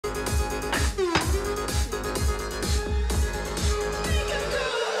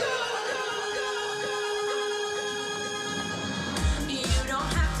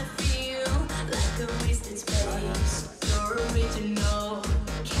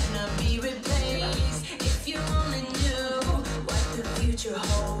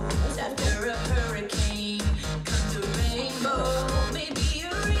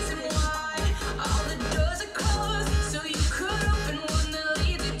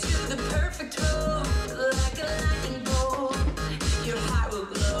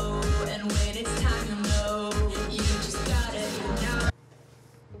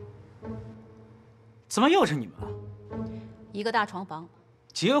怎么又是你们啊？一个大床房，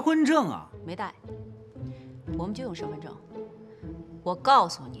结婚证啊？没带，我们就用身份证。我告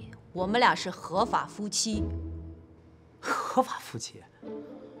诉你，我们俩是合法夫妻。合法夫妻？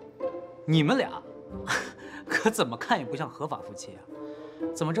你们俩，可怎么看也不像合法夫妻啊？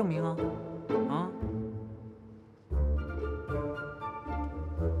怎么证明啊？啊？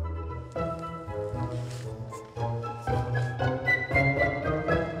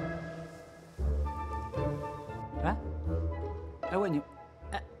哎，问你，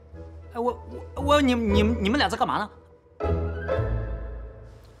我你们俩在干嘛呢？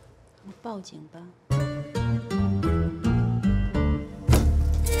报警吧。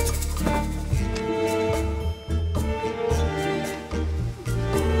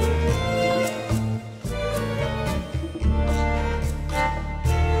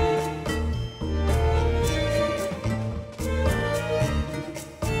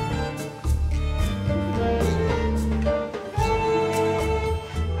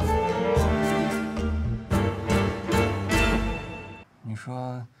你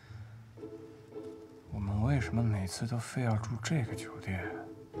说，我们为什么每次都非要住这个酒店？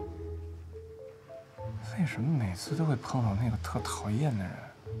为什么每次都会碰到那个特讨厌的人？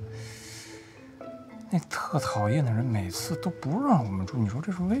那特讨厌的人每次都不让我们住，你说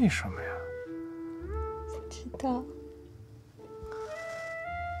这是为什么呀？不知道。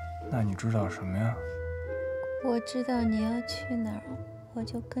那你知道什么呀？我知道你要去哪儿，我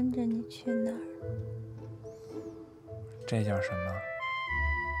就跟着你去哪儿。这叫什么？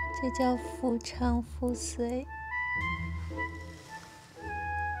这叫夫唱妇随。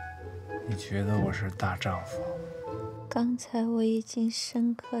你觉得我是大丈夫？刚才我已经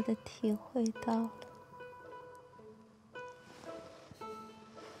深刻地体会到了。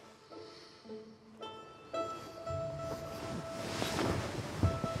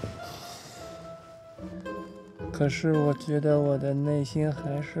可是我觉得我的内心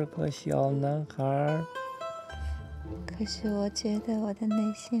还是个小男孩。可是我觉得我的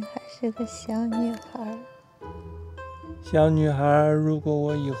内心还是个小女孩。小女孩，如果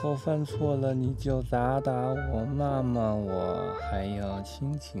我以后犯错了，你就打打我、骂骂我，还要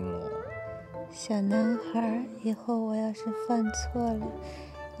亲亲我。小男孩，以后我要是犯错了，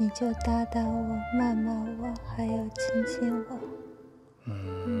你就打打我、骂骂我，还要亲亲我。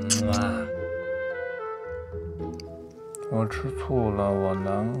我吃醋了，我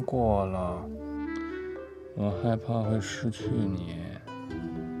难过了，我害怕会失去你。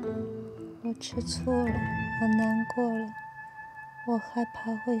我吃醋了，我难过了，我害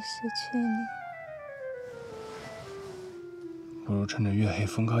怕会失去你。不如趁着月黑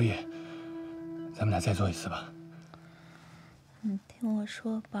风高夜，咱们俩再做一次吧。你听我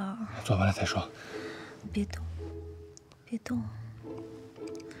说，宝儿。做完了再说。别动，别动。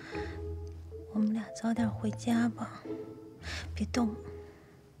我们俩早点回家吧。别动，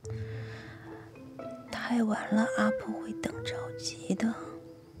太晚了，阿婆会等着急的。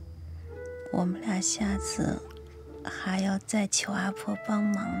我们俩下次还要再求阿婆帮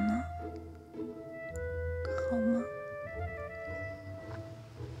忙呢，好吗？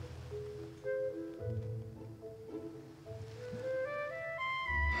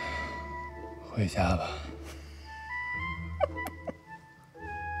回家吧。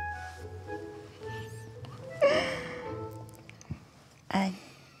爱你。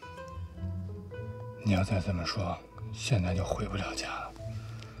你要再这么说，现在就回不了家了。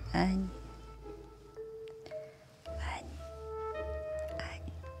爱你，爱你，爱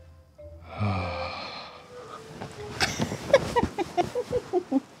你。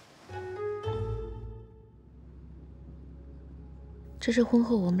这是婚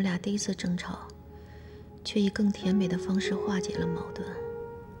后我们俩第一次争吵，却以更甜美的方式化解了矛盾。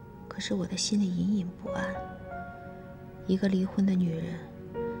可是我的心里隐隐不安。一个离婚的女人，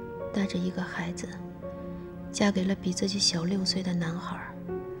带着一个孩子，嫁给了比自己小6岁的男孩。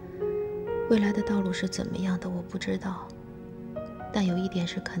未来的道路是怎么样的，我不知道。但有一点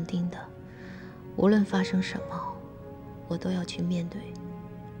是肯定的，无论发生什么，我都要去面对，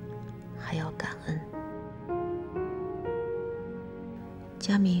还要感恩。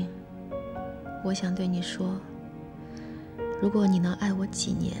佳明，我想对你说，如果你能爱我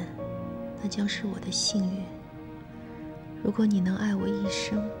几年，那将是我的幸运；如果你能爱我一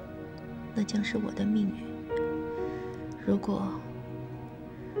生，那将是我的命运。如果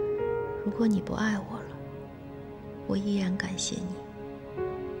你不爱我了，我依然感谢你，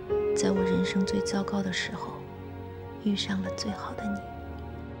在我人生最糟糕的时候，遇上了最好的你。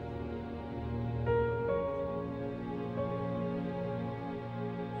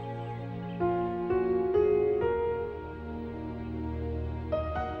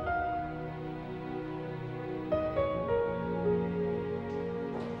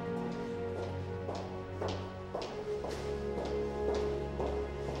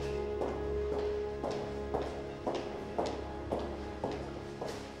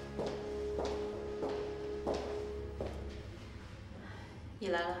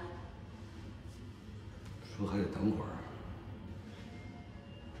来了。说还得等会儿。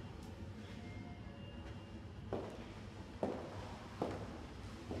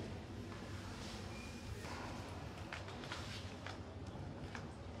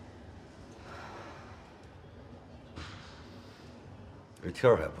这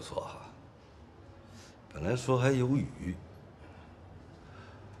天儿还不错哈，本来说还有雨，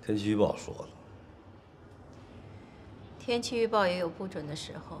天气预报说了。天气预报也有不准的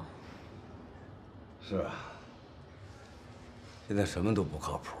时候。是啊，现在什么都不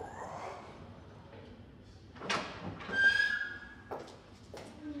靠谱。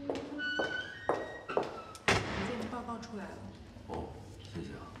检测报告出来了。哦，谢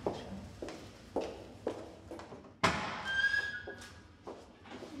谢啊。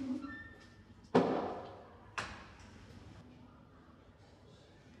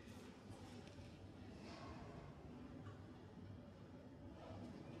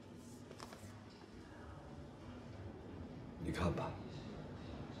你看吧，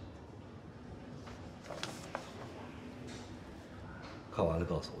看完了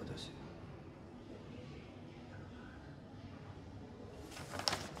告诉我就行。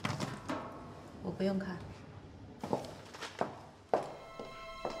我不用看。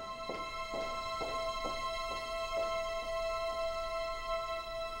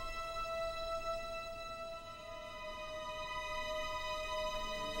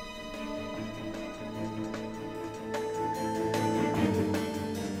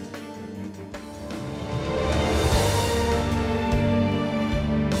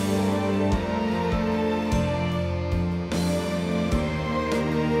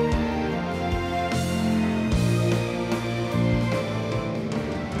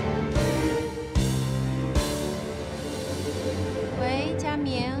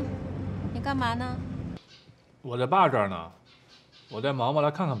干嘛呢？我在爸这儿呢，我带毛毛来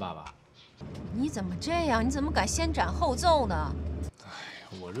看看爸爸。你怎么这样？你怎么敢先斩后奏呢？哎，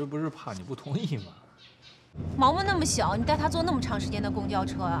我这不是怕你不同意吗？毛毛那么小，你带他坐那么长时间的公交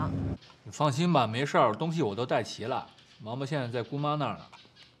车啊？你放心吧，没事儿，东西我都带齐了。毛毛现在在姑妈那儿呢。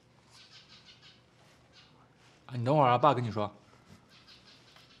啊，你等会儿啊，爸跟你说。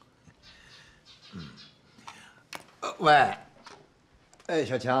喂，哎，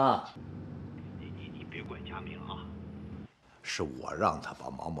小强，你别怪佳明啊，是我让他把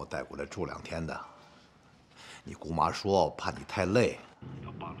毛毛带过来住2天的。你姑妈说怕你太累，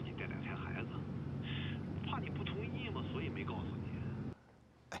他帮着你带2天孩子，怕你不同意嘛，所以没告诉你。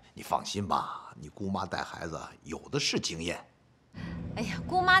哎，你放心吧，你姑妈带孩子有的是经验。哎呀，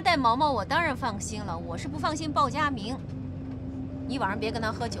姑妈带毛毛，我当然放心了，我是不放心鲍佳明。你晚上别跟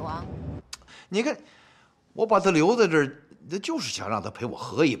他喝酒啊。你看，我把他留在这儿，那就是想让他陪我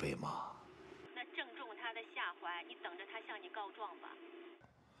喝一杯嘛。那正中他的下怀，你等着他向你告状吧。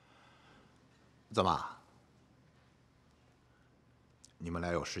怎么？你们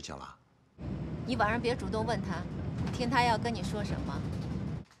俩有事情了？你晚上别主动问他，听他要跟你说什么。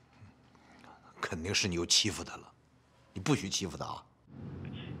肯定是你又欺负他了，你不许欺负他啊！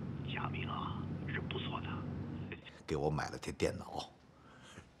佳明啊，人不错的，给我买了台电脑，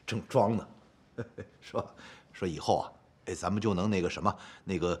正装呢。说以后啊，哎，咱们就能那个什么，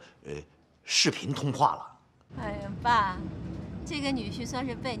视频通话了。哎呀，爸，这个女婿算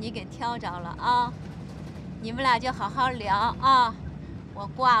是被你给挑着了啊！你们俩就好好聊啊，我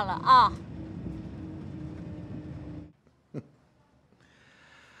挂了啊。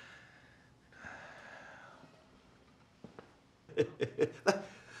来，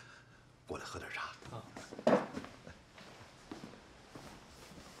过来喝点茶。啊。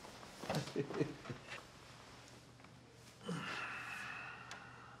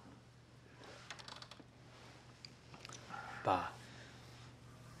爸，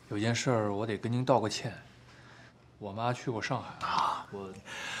有件事儿我得跟您道个歉。我妈去过上海啊，我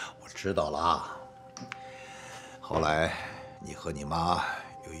知道了啊。后来你和你妈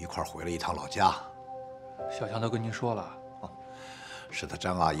又一块回了一趟老家。小强都跟您说了。是他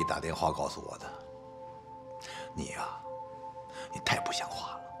张阿姨打电话告诉我的。你呀，你太不像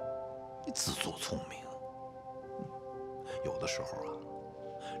话了，你自作聪明。有的时候啊，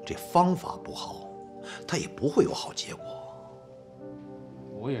这方法不好，它也不会有好结果。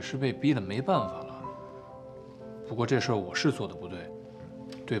我也是被逼的没办法了。不过这事儿我是做的不对，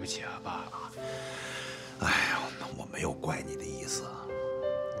对不起啊，爸。哎呀，我没有怪你的意思。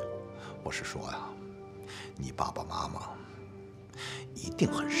我是说呀，你爸爸妈妈一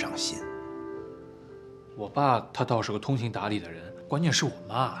定很伤心。我爸他倒是个通情达理的人，关键是我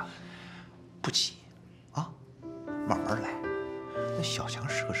妈。不急，啊，慢慢来。那小强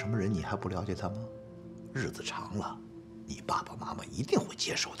是个什么人，你还不了解他吗？日子长了，你爸爸妈妈一定会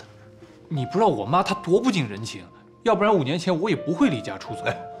接受的。你不知道我妈她多不近人情，要不然5年前我也不会离家出走。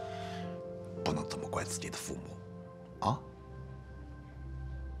不能这么怪自己的父母，啊！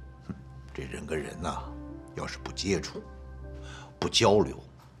这人跟人呐，要是不接触、不交流、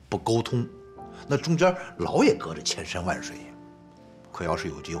不沟通，那中间老也隔着千山万水。可要是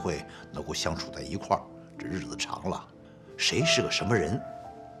有机会能够相处在一块儿，这日子长了，谁是个什么人，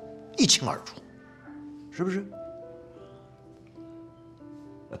一清二楚，是不是？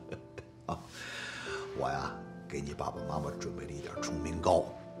啊，我呀，给你爸爸妈妈准备了一点崇明糕，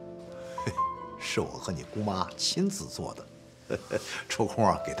是我和你姑妈亲自做的，抽空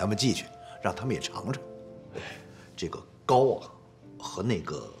啊给他们寄去，让他们也尝尝。这个糕啊，和那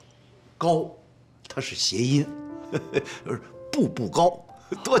个高，它是谐音，步步高，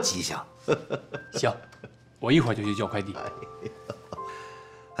多吉祥。行，我一会儿就去叫快递。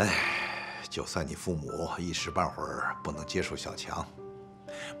哎，就算你父母一时半会儿不能接受小强，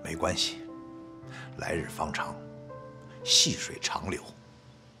没关系，来日方长，细水长流。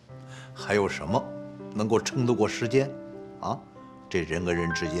还有什么能够撑得过时间？啊，这人跟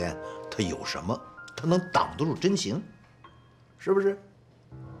人之间，他有什么？他能挡得住真情？是不是？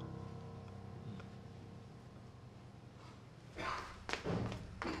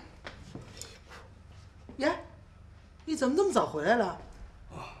耶，你怎么这么早回来了？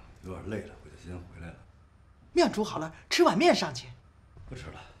啊，有点累了，我就先回来了。面煮好了，吃碗面上去。不吃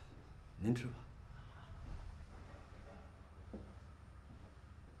了，您吃吧。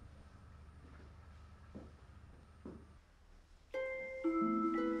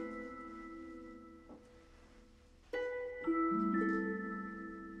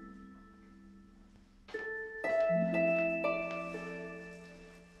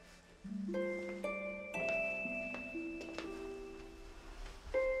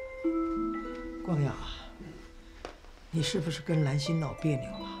光耀啊，你是不是跟兰心闹别扭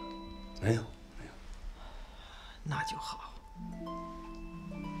了？没有。那就好。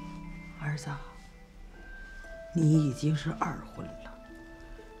儿子，你已经是2婚了，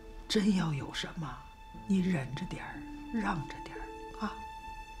真要有什么，你忍着点儿，让着点儿啊。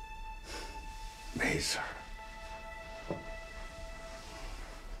没事儿。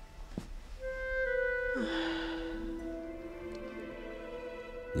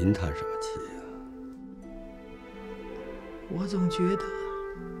您叹什么气呀？我总觉得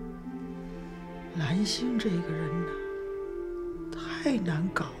兰心这个人呢，太难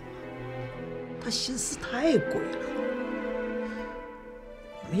搞了，他心思太鬼了，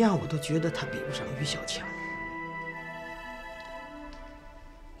怎么样我都觉得他比不上于小强。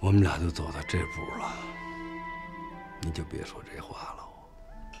我们俩都走到这步了，你就别说这话了。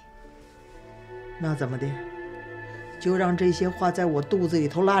那怎么的？就让这些话在我肚子里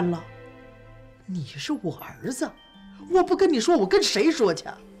头烂了？你是我儿子，我不跟你说，我跟谁说去？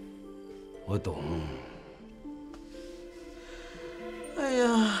我懂。哎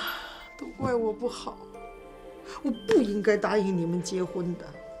呀，都怪我不好，我不应该答应你们结婚的。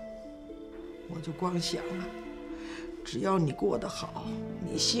我就光想啊，只要你过得好，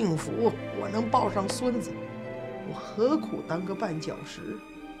你幸福，我能抱上孙子，我何苦当个绊脚石？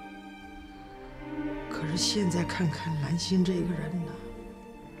可是现在看看兰心这个人呢，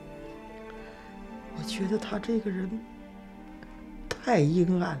我觉得他这个人太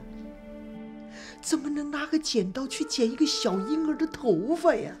阴暗了，怎么能拿个剪刀去剪一个小婴儿的头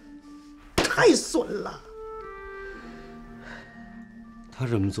发呀？太损了。他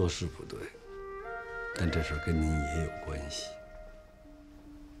这么做是不对，但这事跟您也有关系。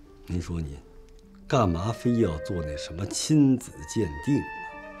您说您干嘛非要做那什么亲子鉴定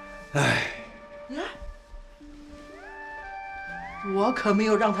呢？哎。我可没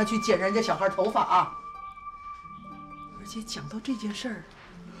有让他去剪人家小孩头发啊！而且讲到这件事儿，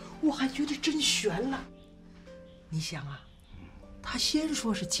我还觉得真悬了。你想啊，他先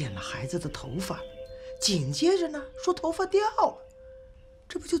说是剪了孩子的头发，紧接着呢说头发掉了，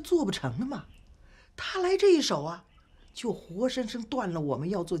这不就做不成了吗？他来这一手啊，就活生生断了我们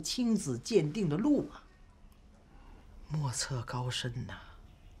要做亲子鉴定的路啊！莫测高深呐，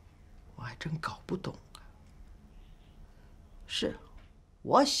我还真搞不懂。是，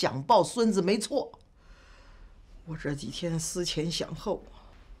我想抱孙子没错。我这几天思前想后，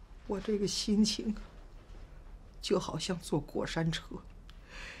我这个心情就好像坐过山车，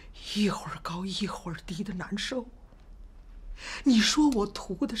一会儿高一会儿低的难受。你说我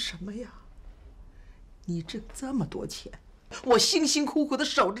图的什么呀？你挣这么多钱，我辛辛苦苦的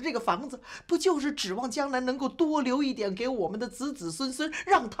守着这个房子，不就是指望将来能够多留一点给我们的子子孙孙，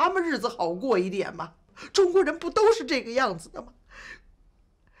让他们日子好过一点吗？中国人不都是这个样子的吗？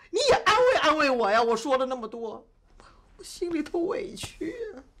你也安慰安慰我呀！我说了那么多，我我心里头委屈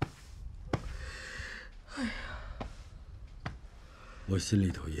啊。哎呀，我心里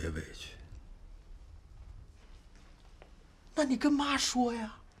头也委屈。那你跟妈说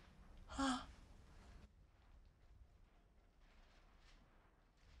呀，啊？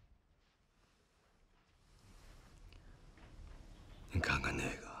你看看那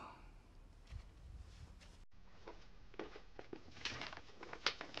个。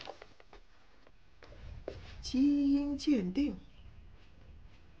 基因鉴定，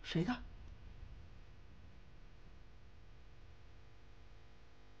谁的？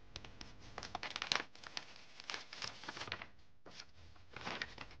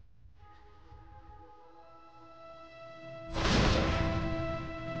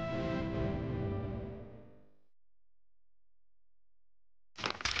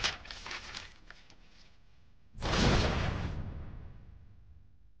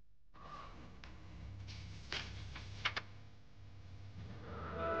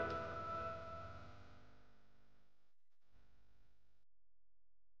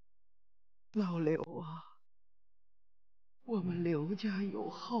老刘啊，我们刘家有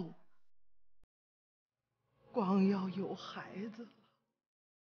后，光要有孩子了。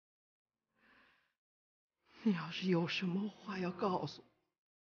你要是有什么话要告诉我，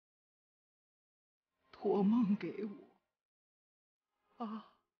托梦给我啊，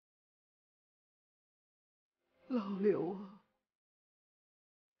老刘啊，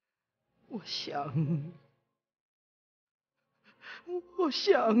我想你。 我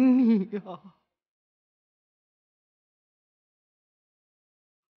想你呀、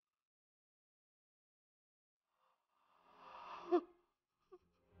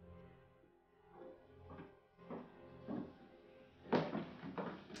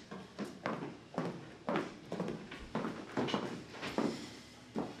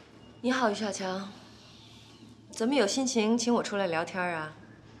你好，于小强，怎么有心情请我出来聊天啊？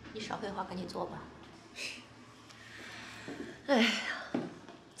你少废话，赶紧坐吧。哎呀，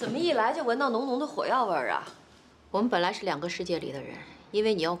怎么一来就闻到浓浓的火药味儿啊？我们本来是两个世界里的人，因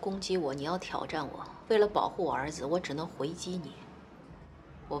为你要攻击我，你要挑战我，为了保护我儿子，我只能回击你。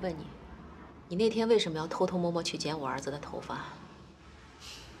我问你，你那天为什么要偷偷摸摸去剪我儿子的头发？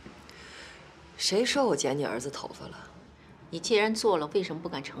谁说我剪你儿子头发了？你既然做了，为什么不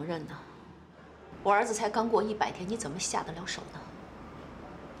敢承认呢？我儿子才刚过100天，你怎么下得了手呢？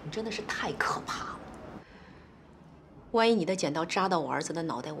你真的是太可怕了！万一你的剪刀扎到我儿子的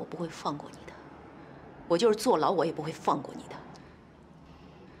脑袋，我不会放过你的。我就是坐牢，我也不会放过你的。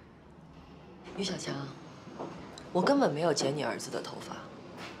于小强，我根本没有剪你儿子的头发。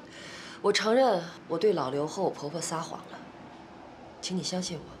我承认我对老刘和我婆婆撒谎了，请你相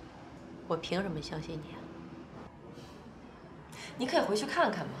信我。我凭什么相信你啊？你可以回去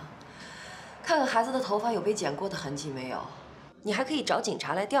看看嘛，看看孩子的头发有被剪过的痕迹没有。你还可以找警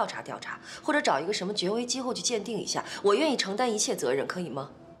察来调查调查，或者找一个什么权威机构去鉴定一下。我愿意承担一切责任，可以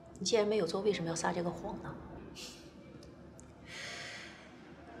吗？你既然没有做，为什么要撒这个谎呢？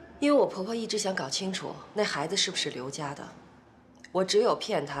因为我婆婆一直想搞清楚那孩子是不是刘家的。我只有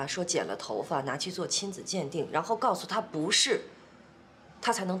骗她说剪了头发拿去做亲子鉴定，然后告诉她不是，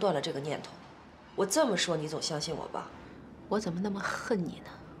她才能断了这个念头。我这么说，你总相信我吧？我怎么那么恨你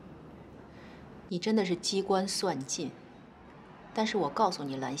呢？你真的是机关算尽。但是我告诉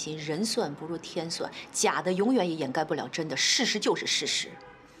你，兰心，人算不如天算，假的永远也掩盖不了真的，事实就是事实。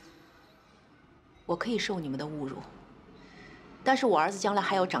我可以受你们的侮辱，但是我儿子将来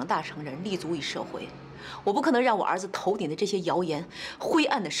还要长大成人，立足于社会，我不可能让我儿子头顶的这些谣言、灰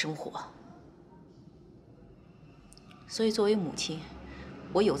暗的生活。所以作为母亲，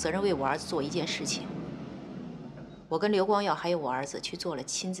我有责任为我儿子做一件事情。我跟刘光耀还有我儿子去做了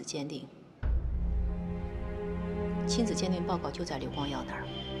亲子鉴定。亲子鉴定报告就在刘光耀那儿，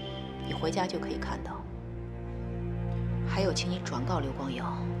你回家就可以看到。还有，请你转告刘光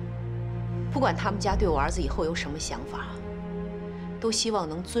耀，不管他们家对我儿子以后有什么想法，都希望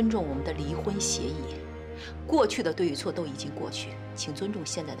能尊重我们的离婚协议。过去的对与错都已经过去，请尊重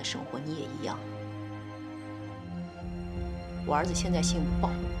现在的生活，你也一样。我儿子现在姓鲍，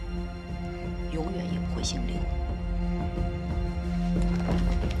永远也不会姓刘。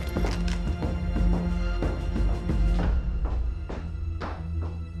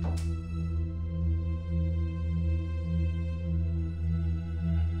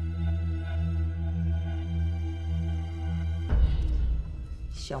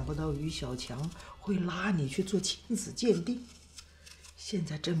想不到于小强会拉你去做亲子鉴定，现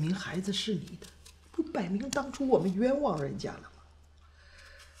在证明孩子是你的，不摆明当初我们冤枉人家了吗？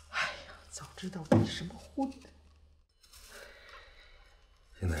哎呀，早知道离什么婚呢？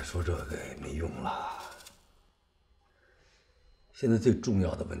现在说这个也没用了。现在最重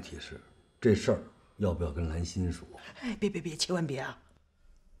要的问题是，这事儿要不要跟兰心说？哎，别，千万别啊！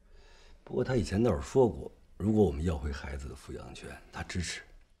不过他以前倒是说过，如果我们要回孩子的抚养权，他支持。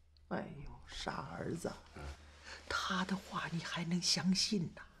哎呦，傻儿子，他的话你还能相信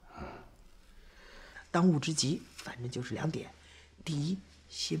呐？当务之急，反正就是2点：第一，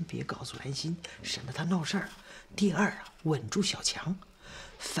先别告诉兰心，省得他闹事儿；第二啊，稳住小强。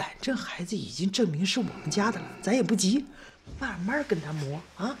反正孩子已经证明是我们家的了，咱也不急，慢慢跟他磨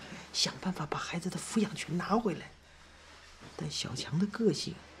啊，想办法把孩子的抚养权拿回来。但小强的个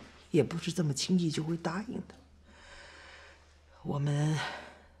性，也不是这么轻易就会答应的。我们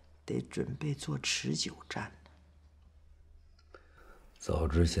得准备做持久战呢。早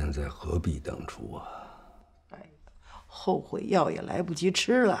知现在，何必当初啊！哎，后悔药也来不及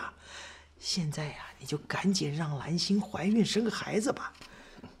吃了。现在呀，你就赶紧让兰心怀孕生个孩子吧，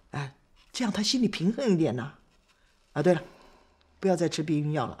哎，这样她心里平衡一点呢。啊，对了，不要再吃避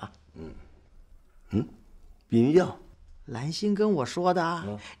孕药了啊。避孕药？兰心跟我说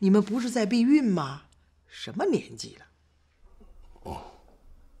的，你们不是在避孕吗？什么年纪了？哦。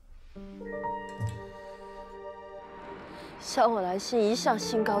像我兰心一向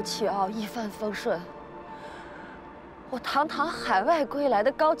心高气傲，一帆风顺。我堂堂海外归来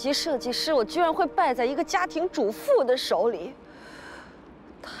的高级设计师，我居然会败在一个家庭主妇的手里，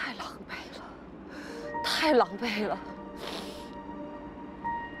太狼狈了，太狼狈了。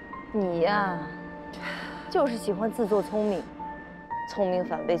你呀，就是喜欢自作聪明，聪明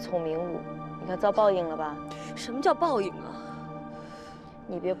反被聪明误。你看遭报应了吧？什么叫报应啊？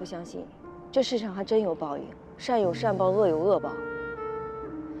你别不相信，这世上还真有报应，善有善报，恶有恶报。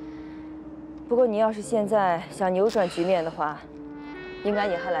不过你要是现在想扭转局面的话，应该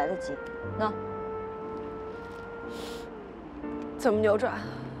也还来得及。那怎么扭转？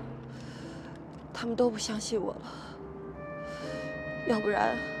他们都不相信我了，要不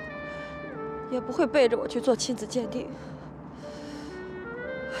然也不会背着我去做亲子鉴定。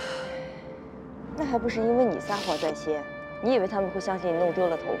那还不是因为你撒谎在先？你以为他们会相信你弄丢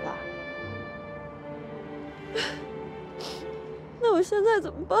了头发？那我现在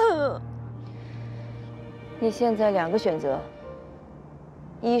怎么办啊？你现在2个选择：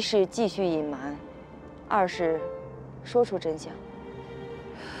一是继续隐瞒，2是说出真相。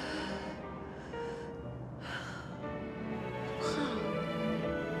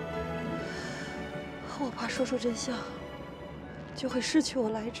我怕说出真相，就会失去我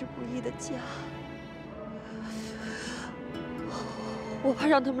来之不易的家。我怕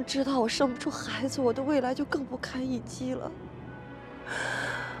让他们知道我生不出孩子，我的未来就更不堪一击了。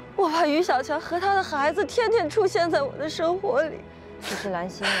我怕于小强和他的孩子天天出现在我的生活里。可是兰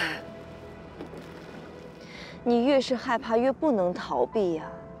心啊，你越是害怕，越不能逃避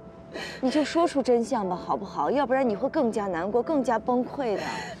呀。你就说出真相吧，好不好？要不然你会更加难过，更加崩溃的。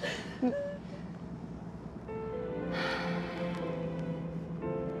你。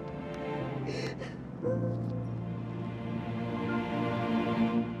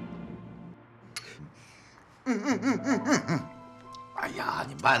哎呀，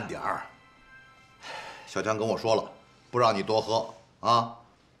你慢点儿。小强跟我说了，不让你多喝啊。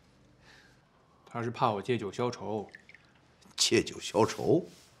他是怕我借酒消愁。借酒消愁？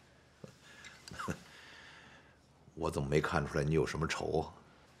我怎么没看出来你有什么愁啊？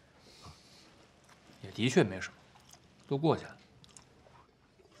也的确没什么，都过去了。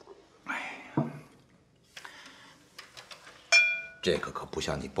哎呀，这个可不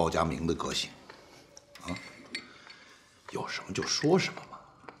像你包家明的个性啊。有什么就说什么嘛，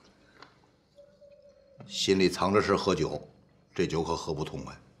心里藏着是喝酒，这酒可喝不痛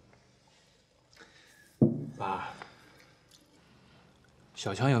快。爸，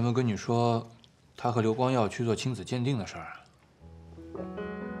小强有没有跟你说他和刘光耀去做亲子鉴定的事儿啊？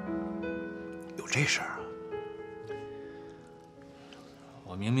有这事儿啊？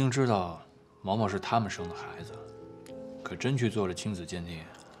我明明知道毛毛是他们生的孩子，可真去做了亲子鉴定，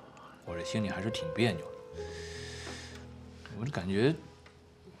我这心里还是挺别扭的。我就感觉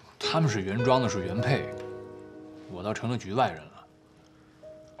他们是原装的，是原配，我倒成了局外人了。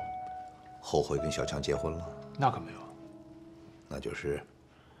后悔跟小强结婚了？那可没有。那就是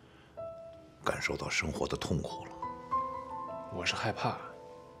感受到生活的痛苦了。我是害怕。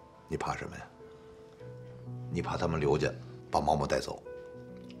你怕什么呀？你怕他们刘家把毛毛带走？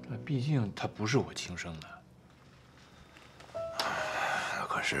毕竟他不是我亲生的。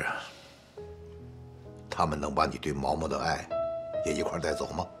可是他们能把你对毛毛的爱也一块带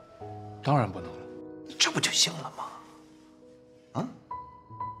走吗？当然不能了。这不就行了吗？啊？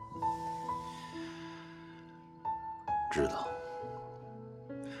知道，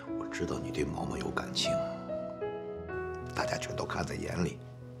我知道你对毛毛有感情，大家全都看在眼里。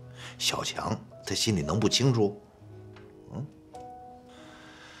小强他心里能不清楚？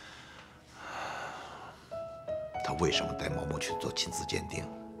他为什么带毛毛去做亲子鉴定？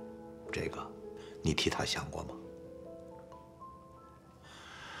这个，你替他想过吗？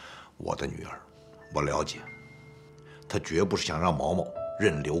我的女儿，我了解，她绝不是想让毛毛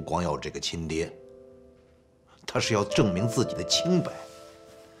认刘光耀这个亲爹，她是要证明自己的清白。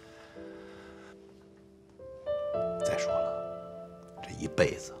再说了，这一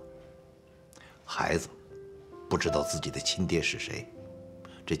辈子，孩子不知道自己的亲爹是谁，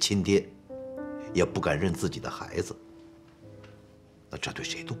这亲爹也不敢认自己的孩子，那这对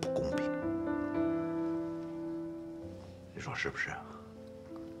谁都不公平。你说是不是？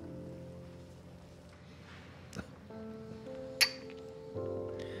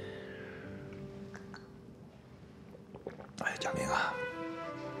哎，佳明啊，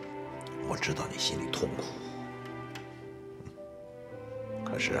我知道你心里痛苦，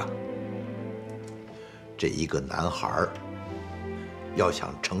可是啊，这一个男孩要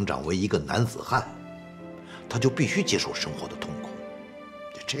想成长为一个男子汉，他就必须接受生活的痛苦，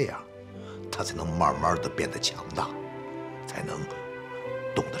就这样，他才能慢慢的变得强大，才能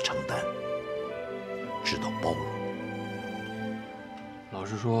懂得承担，知道包容。老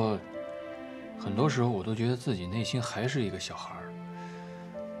实说，很多时候我都觉得自己内心还是一个小孩儿。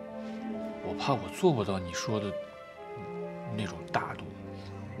我怕我做不到你说的那种大度。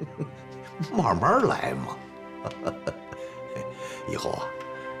慢慢来嘛。以后啊，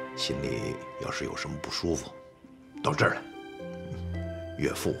心里要是有什么不舒服，到这儿来，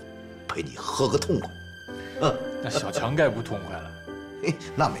岳父陪你喝个痛快。那小强该不痛快了。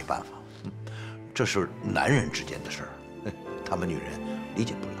那没办法，这是男人之间的事儿，他们女人理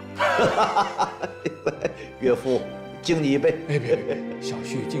解不了。岳父，敬你一杯。哎，别，小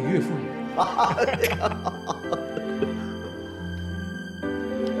婿敬岳父一杯。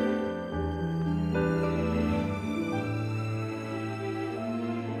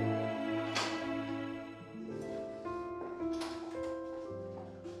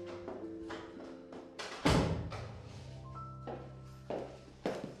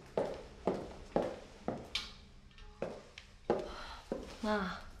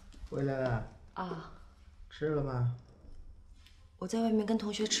妈，回来了啊？吃了吗？我在外面跟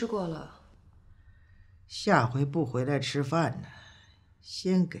同学吃过了。下回不回来吃饭呢，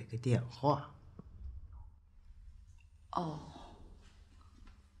先给个电话。哦。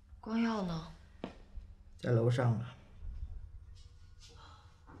光耀呢？在楼上呢。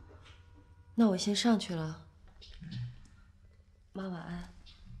那我先上去了。妈晚安。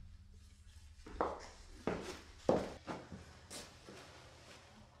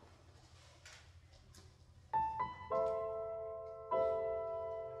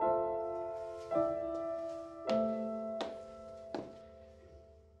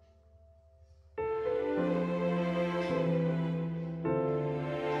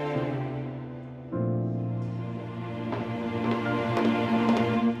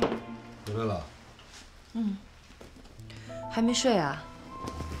还没睡啊？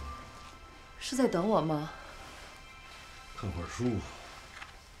是在等我吗？看会儿书。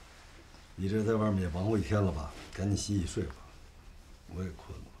你这在外面也忙活一天了吧？赶紧洗洗睡吧。我也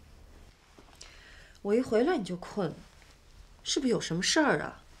困了。我一回来你就困，是不是有什么事儿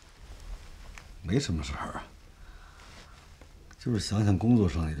啊？没什么事儿啊，就是想想工作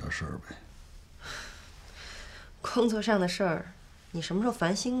上一点事儿呗。工作上的事儿，你什么时候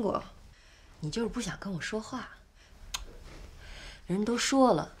烦心过？你就是不想跟我说话。人都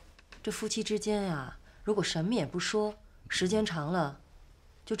说了，这夫妻之间呀，如果什么也不说，时间长了，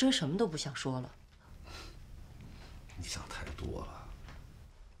就真什么都不想说了。你想太多了。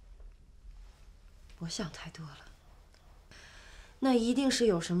我想太多了。那一定是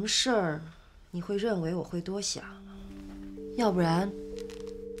有什么事儿，你会认为我会多想，要不然，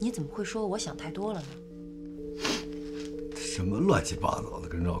你怎么会说我想太多了呢？什么乱七八糟的，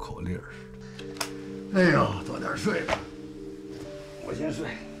跟绕口令似的。哎呦，早点睡吧。我先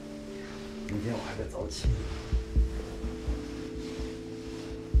睡，明天我还得早起。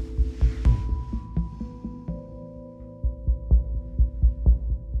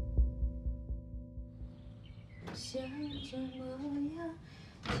像这么样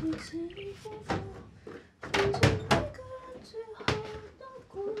起起伏伏，看着一个人最后的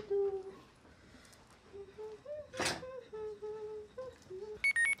孤独。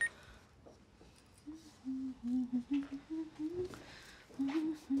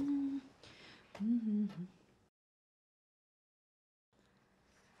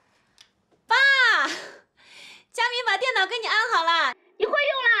爸，佳明把电脑给你安好了，你会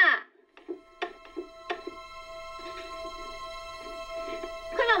用啦。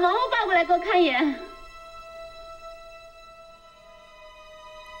毛毛抱过来给我看一眼。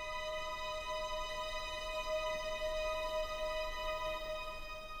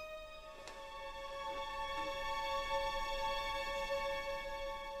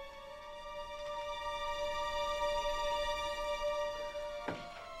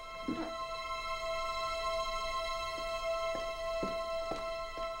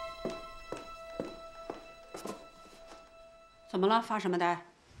怎么了？发什么呆？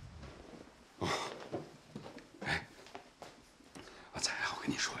哦，哎，阿才啊，我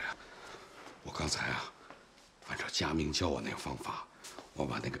跟你说呀，我刚才啊，按照佳明教我那个方法，我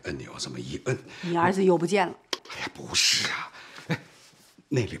把那个按钮这么一摁，你儿子又不见了。哎呀，不是啊，哎，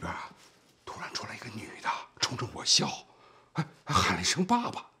那里边啊，突然出来一个女的，冲着我笑，还喊了一声爸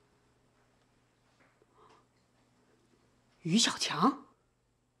爸。于小强。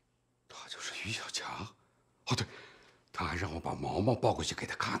他就是于小强。哦，对。他还让我把毛毛抱过去给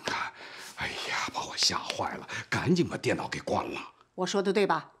他看看，哎呀，把我吓坏了，赶紧把电脑给关了。我说的对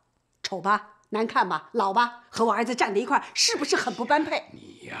吧？丑吧，难看吧，老吧，和我儿子站在一块儿，是不是很不般配？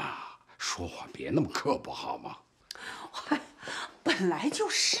你呀，说话别那么刻薄好吗？本来就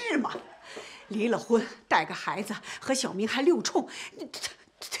是嘛，离了婚，带个孩子，和小明还六冲，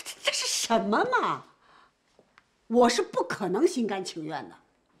这是什么嘛？我是不可能心甘情愿的。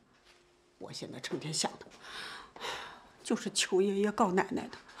我现在成天想的。就是求爷爷告奶奶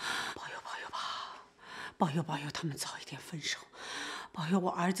的，保佑保佑吧，保佑保佑他们早一点分手，保佑我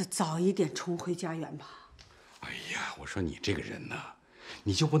儿子早一点重回家园吧。哎呀，我说你这个人呢，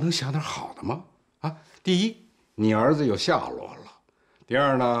你就不能想点好的吗？啊，第一，你儿子有下落了；第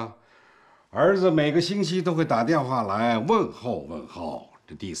二呢，儿子每个星期都会打电话来问候问候；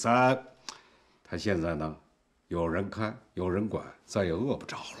这第三，他现在呢，有人看有人管，再也饿不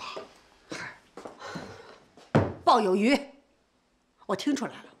着了。鲍有余，我听出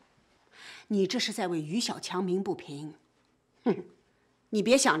来了，你这是在为于小强鸣不平。哼，你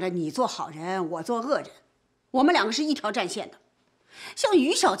别想着你做好人，我做恶人，我们两个是一条战线的。像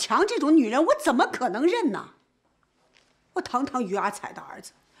于小强这种女人，我怎么可能认呢？我堂堂于阿彩的儿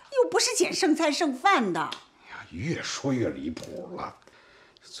子，又不是捡剩菜剩饭的。呀，越说越离谱了，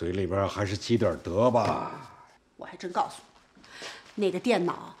嘴里边还是积点德吧。我还真告诉你，那个电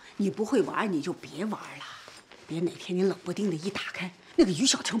脑你不会玩，你就别玩了。别哪天你冷不丁的一打开，那个于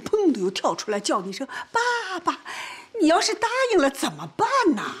小强砰的又跳出来叫你一声爸爸，你要是答应了怎么办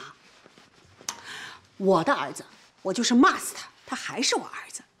呢？我的儿子，我就是骂死他，他还是我儿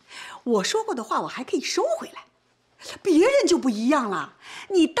子。我说过的话，我还可以收回来。别人就不一样了，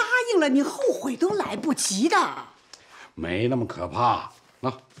你答应了，你后悔都来不及的。没那么可怕。那，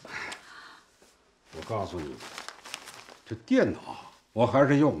我告诉你，这电脑我还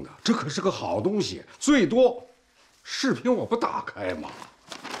是用的，这可是个好东西，最多。视频我不打开吗？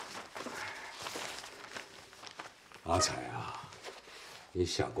阿彩啊，你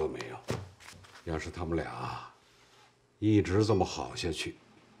想过没有？要是他们俩一直这么好下去，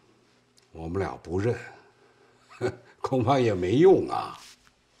我们俩不认，恐怕也没用啊。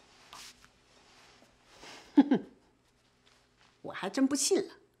我还真不信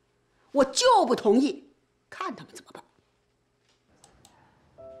了，我就不同意，看他们怎么办。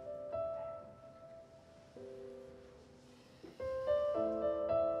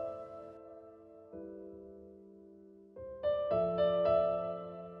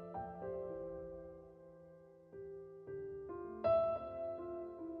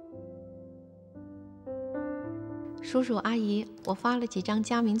叔叔阿姨，我发了几张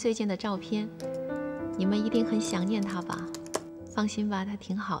佳明最近的照片，你们一定很想念他吧？放心吧，他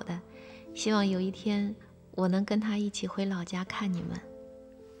挺好的。希望有一天我能跟他一起回老家看你们。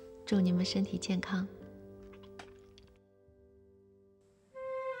祝你们身体健康。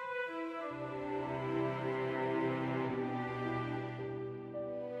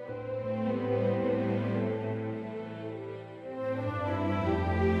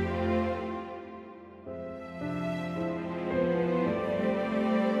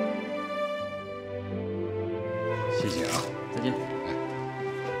谢谢啊，再见。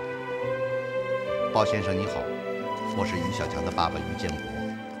鲍先生你好，我是于小强的爸爸于建国。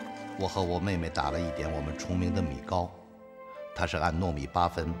我和我妹妹打了一点我们崇明的米糕，它是按糯米8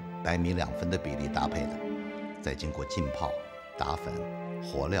分、白米2分的比例搭配的，再经过浸泡、打粉、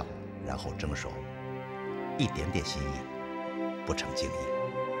和料，然后蒸熟，一点点心意，不成敬意。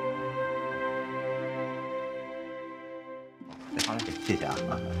好了，谢谢啊，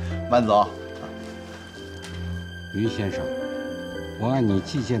万总。于先生，我按你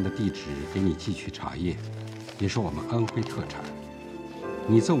寄件的地址给你寄去茶叶，也是我们安徽特产。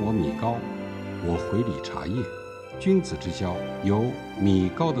你赠我米糕，我回礼茶叶，君子之交有米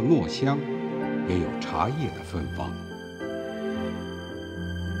糕的糯香，也有茶叶的芬芳。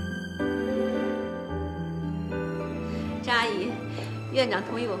张阿姨，院长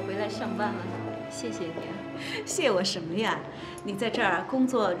同意我回来上班了，谢谢你。谢我什么呀？你在这儿工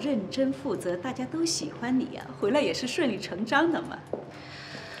作认真负责，大家都喜欢你呀，回来也是顺理成章的嘛。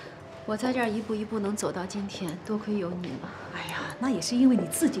我在这儿一步一步能走到今天，多亏有你了。哎呀，那也是因为你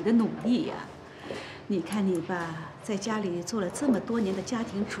自己的努力呀。你看你吧，在家里做了这么多年的家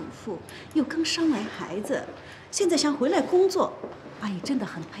庭主妇，又刚生完孩子，现在想回来工作，阿姨真的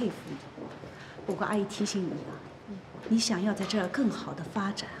很佩服你。不过阿姨提醒你啊，你想要在这儿更好的发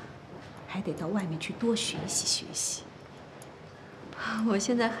展，还得到外面去多学习学习。我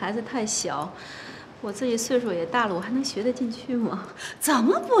现在孩子太小，我自己岁数也大了，我还能学得进去吗？怎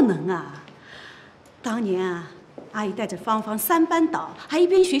么不能啊？当年啊，阿姨带着芳芳3班倒，还一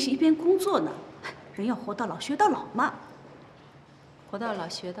边学习一边工作呢。人要活到老学到老嘛。活到老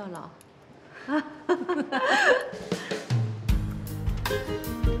学到老。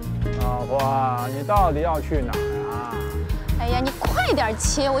老婆，你到底要去哪儿啊？哎呀，你快点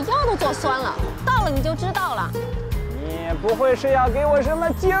切，我腰都做酸了。到了你就知道了。你不会是要给我什么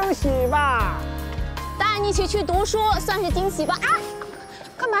惊喜吧？带你一起去读书，算是惊喜吧？啊！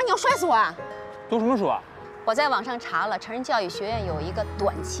干嘛？你要摔死我啊？读什么书啊？我在网上查了，成人教育学院有一个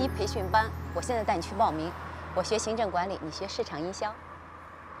短期培训班，我现在带你去报名。我学行政管理，你学市场营销。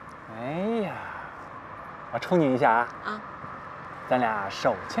哎呀，我抽你一下啊！啊，咱俩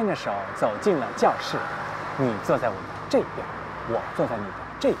手牵着手走进了教室，你坐在我的这边，我坐在你的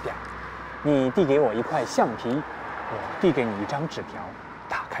这边。你递给我一块橡皮，我递给你一张纸条。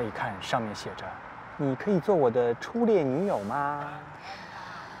打开一看，上面写着：“你可以做我的初恋女友吗？”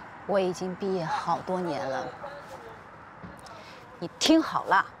我已经毕业好多年了，你听好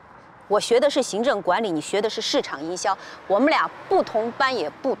了，我学的是行政管理，你学的是市场营销，我们俩不同班也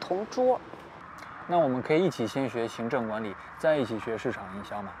不同桌。那我们可以一起先学行政管理，再一起学市场营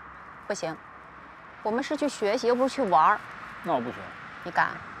销吗？不行，我们是去学习，又不是去玩儿。那我不学。你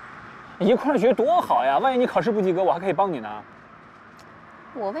敢？一块学多好呀！万一你考试不及格，我还可以帮你呢。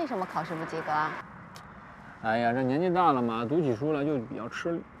我为什么考试不及格啊？哎呀，这年纪大了嘛，读起书来就比较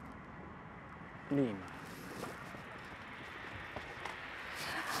吃力嘛。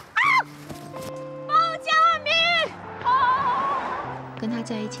鲍家明，跟他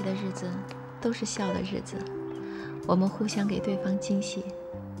在一起的日子都是笑的日子，我们互相给对方惊喜，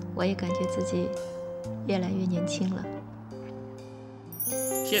我也感觉自己越来越年轻了。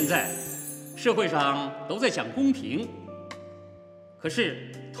现在社会上都在讲公平，可是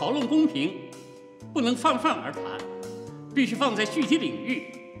讨论公平不能泛泛而谈，必须放在具体领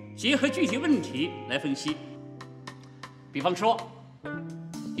域，结合具体问题来分析。比方说，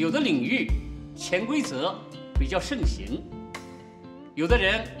有的领域潜规则比较盛行，有的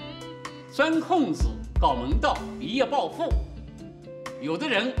人钻空子搞门道一夜暴富，有的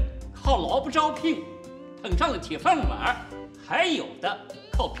人靠劳不招聘捧上了铁饭碗，还有的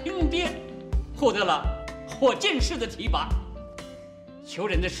靠拼爹获得了火箭式的提拔。求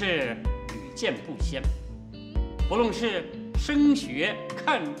人的事屡见不鲜，不论是升学、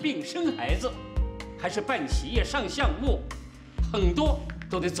看病、生孩子，还是办企业、上项目，很多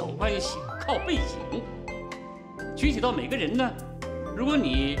都得走关系、靠背景。具体到每个人呢，如果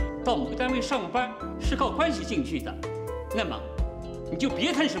你到某个单位上班是靠关系进去的，那么你就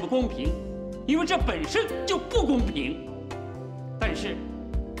别谈什么公平，因为这本身就不公平。但是，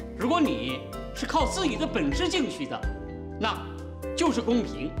如果你是靠自己的本事进去的，那就是公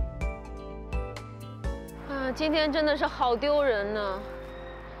平。今天真的是好丢人呢。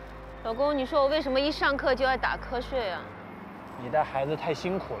老公，你说我为什么一上课就爱打瞌睡啊？你带孩子太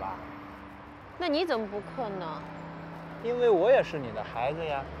辛苦了。那你怎么不困呢？因为我也是你的孩子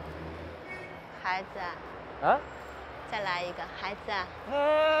呀。孩子。啊？再来一个孩子。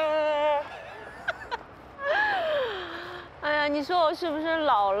哎呀，你说我是不是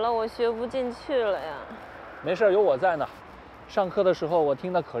老了？我学不进去了呀。没事，有我在呢。上课的时候我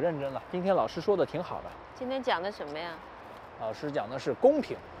听得可认真了。今天老师说的挺好的。今天讲的什么呀？老师讲的是公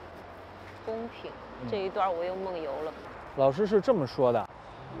平。公平，这一段我又梦游了。老师是这么说的，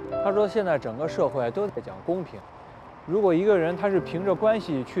他说现在整个社会都在讲公平。如果一个人他是凭着关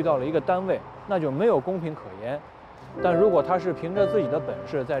系去到了一个单位，那就没有公平可言。但如果他是凭着自己的本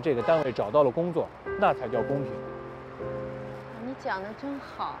事在这个单位找到了工作，那才叫公平。你讲的真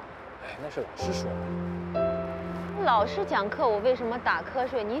好。哎，那是老师说的。老师讲课，我为什么打瞌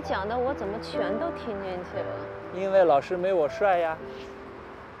睡？你讲的我怎么全都听进去了？因为老师没我帅呀。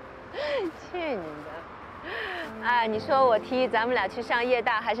去你的！哎，你说我提议咱们俩去上夜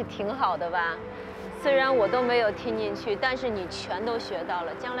大还是挺好的吧虽然我都没有听进去，但是你全都学到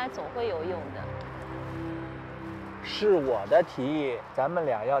了，将来总会有用的。是我的提议，咱们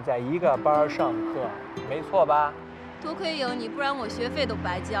俩要在一个班上课，没错吧？多亏有你，不然我学费都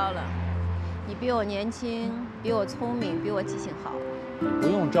白交了。你比我年轻，比我聪明，比我记性好。不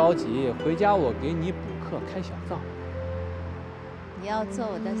用着急，回家我给你补课开小灶。你要做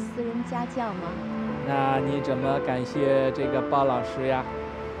我的私人家教吗？那你怎么感谢这个鲍老师呀？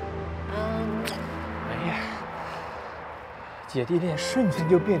哎呀，姐弟恋瞬间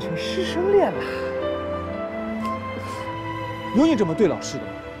就变成师生恋了。有你这么对老师的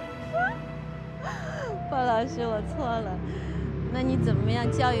吗？鲍老师，我错了。那你怎么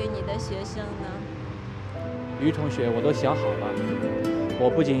样教育你的学生呢？于同学，我都想好了，我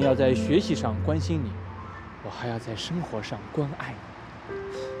不仅要在学习上关心你，我还要在生活上关爱你。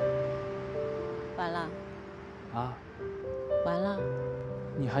完了。啊？完了。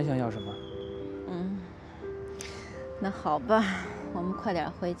你还想要什么？那好吧，我们快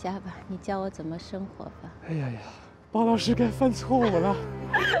点回家吧。你教我怎么生活吧。哎呀呀，鲍老师该犯错误了。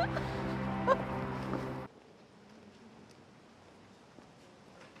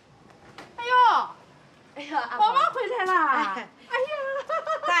哎呀，妈妈回来啦！哎呀，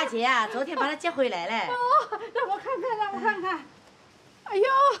大姐啊，昨天把她接回来了。哦，让我看看，让我看看。哎呦，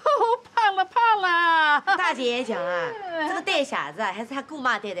胖了胖了！大姐也讲啊，这个带匣子还是她姑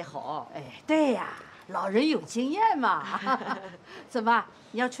妈带的好。哎，对呀，老人有经验嘛。怎么，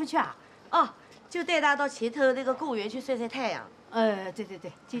你要出去啊？哦，就带她到前头那个公园去晒晒太阳。对对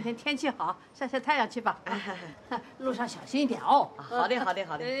对，今天天气好，晒晒太阳去吧。路上小心一点哦。好的，好的，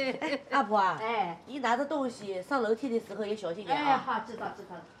好的。哎，阿婆啊，你拿着东西上楼梯的时候也小心点啊。好，知道知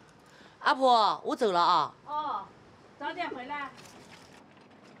道。阿婆，我走了啊。哦，早点回来。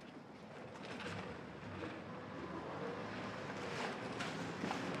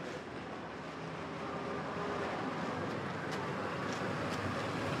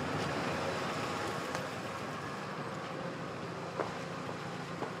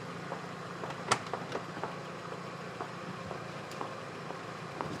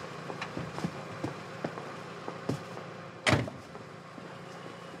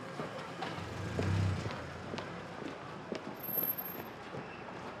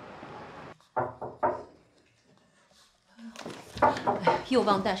又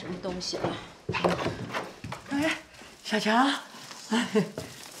忘带什么东西了？哎，小强，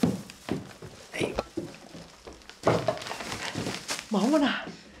毛毛呢？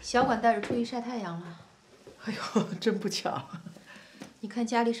小管带着出去晒太阳了。哎呦，真不巧。你看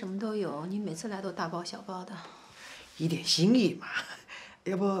家里什么都有，你每次来都大包小包的。一点心意嘛，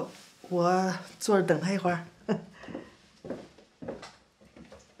要不我坐着等他一会儿。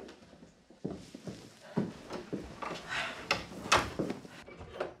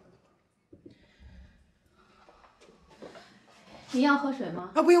你要喝水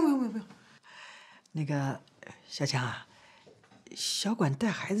吗？啊，不用不用不用不用。那个小强啊，小管带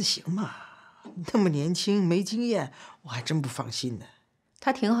孩子行吗？那么年轻没经验，我还真不放心呢。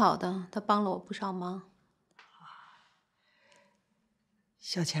他挺好的，他帮了我不少忙。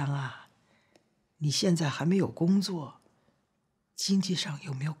小强啊，你现在还没有工作，经济上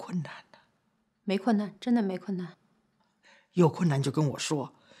有没有困难呢？没困难，真的没困难。有困难就跟我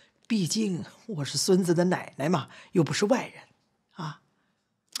说，毕竟我是孙子的奶奶嘛，又不是外人。啊，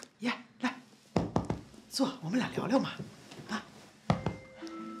爷，来，坐，我们俩聊聊嘛。啊，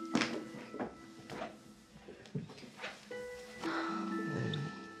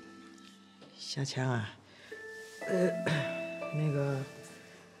小强啊，那个，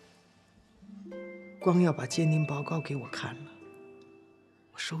光要把鉴定报告给我看了，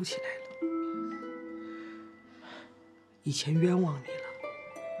我收起来了。以前冤枉你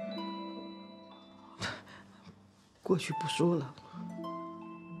了，过去不说了。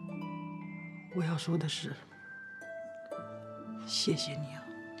我要说的是，谢谢你啊！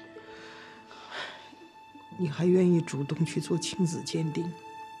你还愿意主动去做亲子鉴定，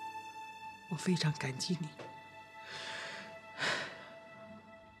我非常感激你。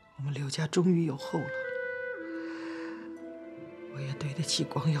我们刘家终于有后了，我也对得起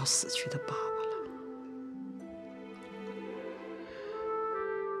光要死去的爸爸了。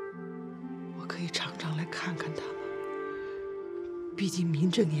我可以常常来看看他吗？毕竟名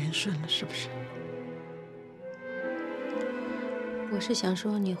正言顺了，是不是？我是想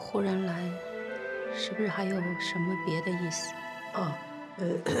说，你忽然来，是不是还有什么别的意思？啊，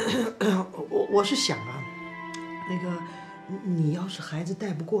我是想啊，那个，你要是孩子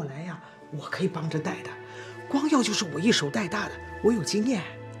带不过来呀，我可以帮着带的。光耀就是我一手带大的，我有经验。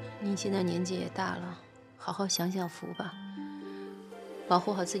您现在年纪也大了，好好享享福吧，保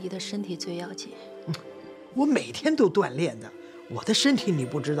护好自己的身体最要紧。我每天都锻炼的。我的身体你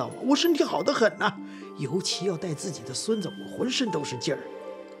不知道吗？我身体好得很呐，尤其要带自己的孙子，我浑身都是劲儿。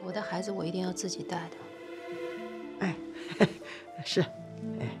我的孩子我一定要自己带的。哎，是，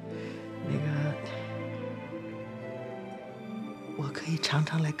哎，那个，我可以常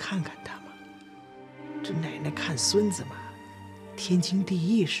常来看看他吗？这奶奶看孙子嘛，天经地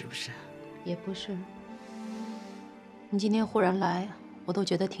义，是不是？也不是。你今天忽然来，我都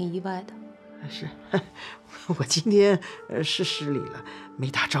觉得挺意外的。是，我今天是失礼了，没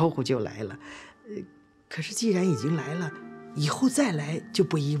打招呼就来了。可是既然已经来了，以后再来就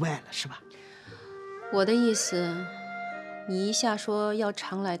不意外了，是吧？我的意思，你一下说要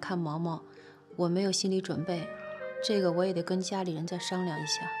常来看毛毛，我没有心理准备，这个我也得跟家里人再商量一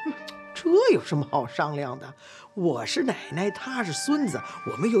下。这有什么好商量的？我是奶奶，他是孙子，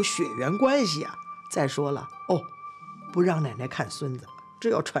我们有血缘关系啊。再说了，哦，不让奶奶看孙子，这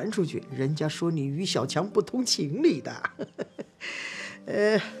要传出去，人家说你于小强不通情理的。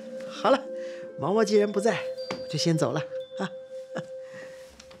好了，毛毛既然不在，我就先走了啊。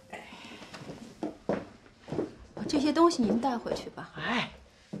这些东西您带回去吧。哎，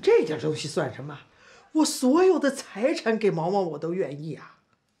这点东西算什么？我所有的财产给毛毛，我都愿意啊。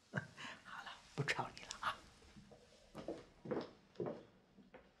好了，不吵你了啊。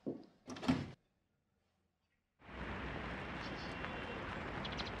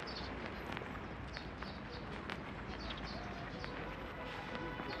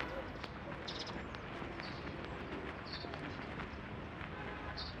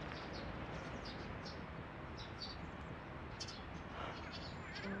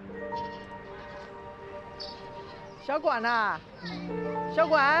小管呐，小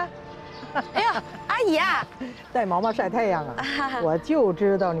管。哎呀，阿姨啊，带毛毛晒太阳啊！我就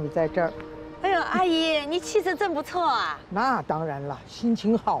知道你在这儿。哎呦，阿姨，你气色真不错啊！那当然了，心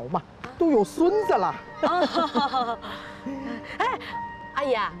情好嘛，都有孙子了。哦，哎，阿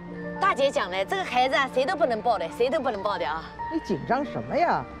姨啊，大姐讲了，这个孩子啊，谁都不能抱的，谁都不能抱的啊！你紧张什么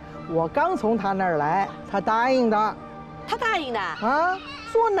呀？我刚从他那儿来，他答应的。他答应的啊？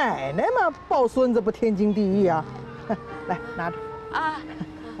做奶奶嘛，抱孙子不天经地义啊！来，拿着啊，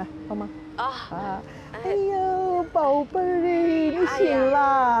来帮忙啊！哎呦，宝贝儿哎，你醒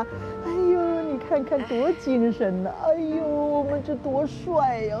啦！哎呦，你看看多精神呐！哎呦，我们这多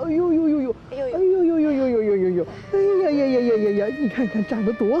帅呀！哎呦呦呦呦！哎呦呦呦呦呦呦呦呦！哎呀呀呀呀呀呀！你看看长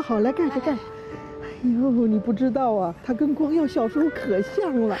得多好，来盖盖盖！哎呦，你不知道啊，他跟光耀小时候可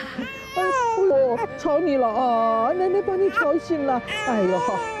像了。哎呦，吵你了啊！奶奶把你吵醒了。哎呦，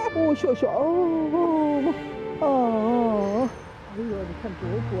好，哦，笑笑，哦。哎呦，你看多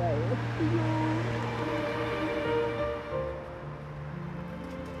乖呀！哎呦，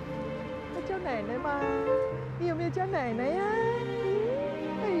要叫奶奶吗？你有没有叫奶奶呀？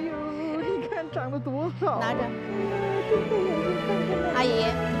哎呦，你看长得多好！拿着，睁开眼睛看看。阿姨，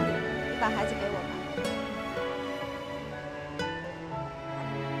你把孩子给我吧。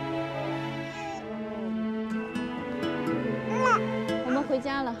我们回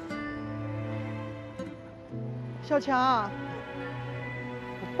家了。小强，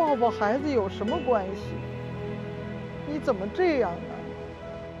我抱抱孩子有什么关系？你怎么这样呢？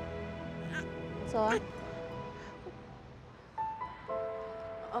走啊！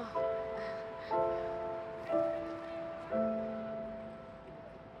哦。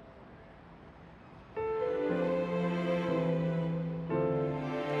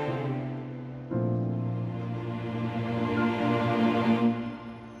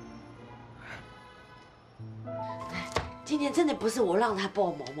今天真的不是我让他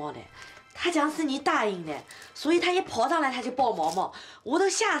抱毛毛的，他讲是你答应的，所以他一跑上来他就抱毛毛，我都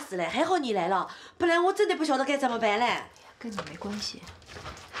吓死了。还好你来了，不然我真的不晓得该怎么办了。跟你没关系。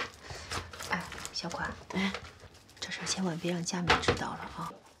哎，小款，哎，这事千万别让佳明知道了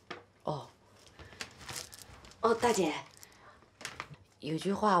啊。哦，大姐，有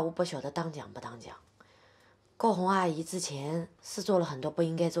句话我不晓得当讲不当讲。高红阿姨之前是做了很多不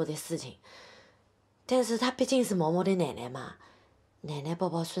应该做的事情。但是她毕竟是毛毛的奶奶嘛，奶奶抱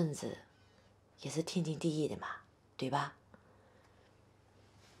抱孙子，也是天经地义的嘛，对吧？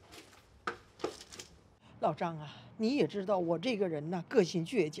老张啊，你也知道我这个人呢，个性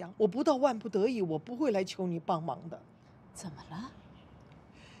倔强，我不到万不得已，我不会来求你帮忙的。怎么了？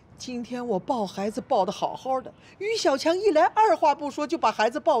今天我抱孩子抱得好好的，于小强一来，二话不说就把孩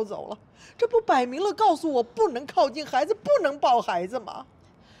子抱走了，这不摆明了告诉我不能靠近孩子，不能抱孩子吗？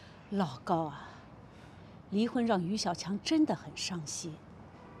老高啊！离婚让于小强真的很伤心。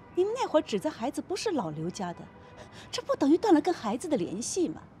你那会儿指责孩子不是老刘家的，这不等于断了跟孩子的联系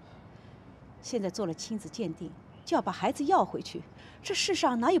吗？现在做了亲子鉴定，就要把孩子要回去，这世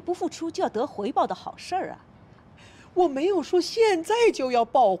上哪有不付出就要得回报的好事儿啊？我没有说现在就要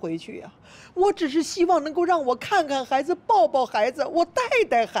抱回去呀，我只是希望能够让我看看孩子，抱抱孩子，我带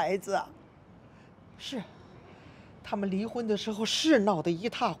带孩子啊。是，他们离婚的时候是闹得一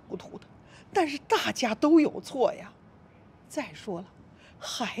塌糊涂的，但是大家都有错呀。再说了，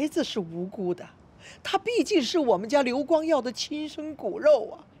孩子是无辜的，他毕竟是我们家刘光耀的亲生骨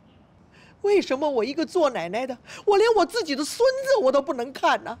肉啊。为什么我一个做奶奶的，我连我自己的孙子我都不能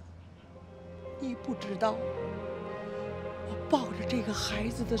看呢？你不知道，我抱着这个孩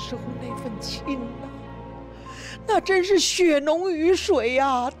子的时候那份亲呐，那真是血浓于水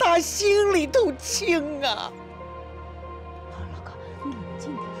呀，打心里头亲啊！老高，你冷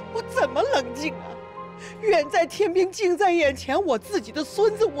静点。我怎么冷静啊？远在天边，近在眼前，我自己的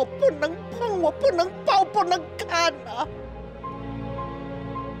孙子我不能碰，我不能抱，不能看呐。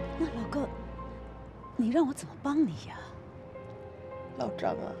那老高，你让我怎么帮你呀？老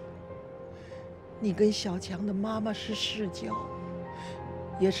张啊，你跟小强的妈妈是世交，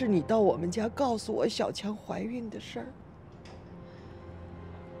也是你到我们家告诉我小强怀孕的事儿。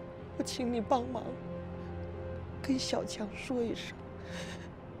我请你帮忙，跟小强说一声，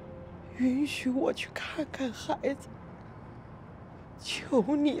允许我去看看孩子，求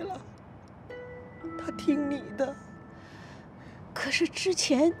你了，他听你的。可是之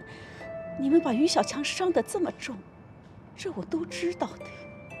前你们把于小强伤得这么重，这我都知道的。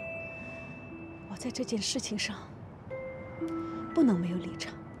我在这件事情上不能没有立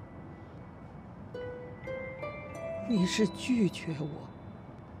场。你是拒绝我？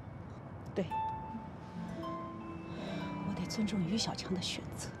对，我得尊重于小强的选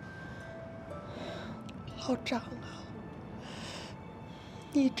择。老张啊，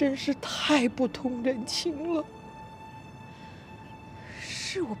你真是太不通人情了。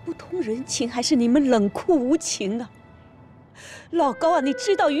是我不通人情，还是你们冷酷无情啊？老高啊，你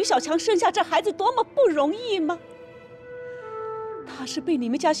知道于小强生下这孩子多么不容易吗？他是被你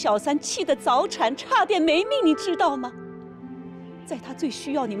们家小三气得早产，差点没命，你知道吗？在他最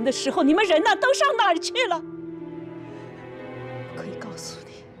需要你们的时候，你们人呐都上哪儿去了？可以告诉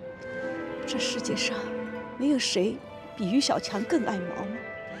你，这世界上没有谁比于小强更爱毛毛，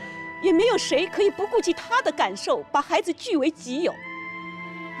也没有谁可以不顾及他的感受，把孩子据为己有。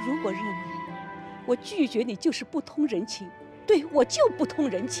如果认为我拒绝你就是不通人情，对，我就不通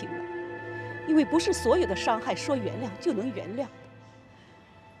人情了，因为不是所有的伤害说原谅就能原谅的。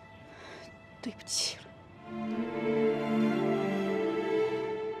对不起了。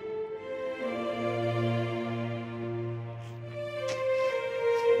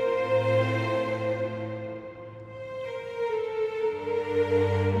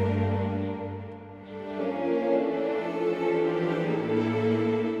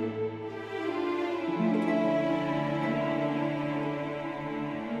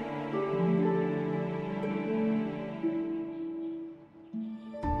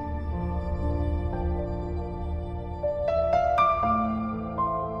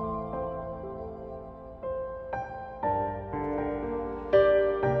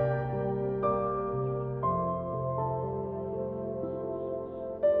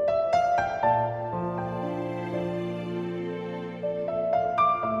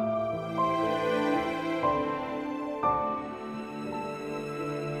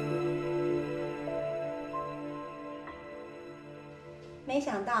没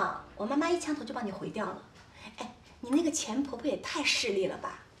想到我妈妈一枪头就把你毁掉了。哎，你那个前婆婆也太势利了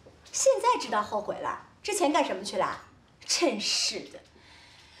吧！现在知道后悔了，之前干什么去了？真是的！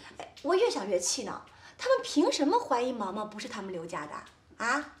哎，我越想越气恼，他们凭什么怀疑毛毛不是他们刘家的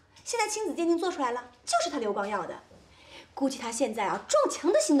啊？现在亲子鉴定做出来了，就是他刘光耀的。估计他现在啊，撞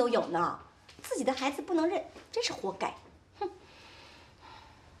墙的心都有呢。自己的孩子不能认，真是活该！哼。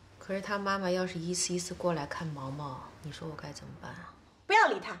可是他妈妈要是一次一次过来看毛毛，你说我该怎么办啊？不要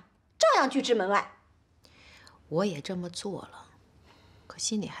理他，照样拒之门外。我也这么做了，可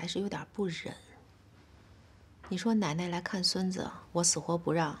心里还是有点不忍。你说奶奶来看孙子，我死活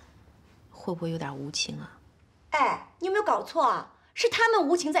不让，会不会有点无情啊？哎，你有没有搞错啊？是他们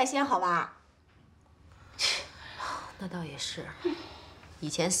无情在先，好吧？那倒也是，以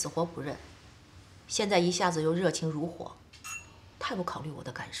前死活不认，现在一下子又热情如火，太不考虑我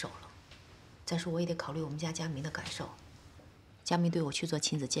的感受了。再说我也得考虑我们家佳明的感受。佳明对我去做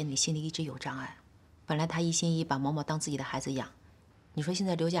亲子鉴定，心里一直有障碍。本来他一心一意把毛毛当自己的孩子养，你说现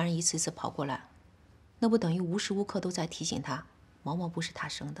在刘家人一次一次跑过来，那不等于无时无刻都在提醒他，毛毛不是他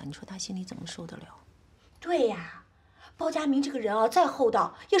生的，你说他心里怎么受得了？对呀，包家明这个人啊，再厚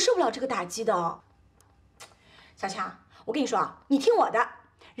道也受不了这个打击的。小强，我跟你说啊，你听我的，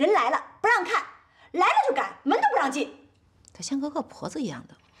人来了不让看，来了就赶，门都不让进。她像个恶婆子一样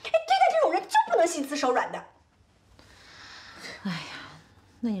的。哎，对待这种人就不能心慈手软的。哎呀，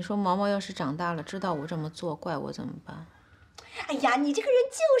那你说毛毛要是长大了知道我这么做，怪我怎么办？哎呀，你这个人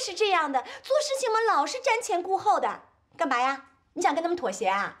就是这样的，做事情嘛老是瞻前顾后的，干嘛呀？你想跟他们妥协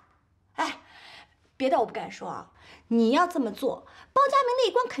啊？哎，别的我不敢说啊，你要这么做，包家明那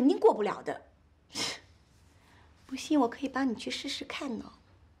一关肯定过不了的。不信我可以帮你去试试看呢。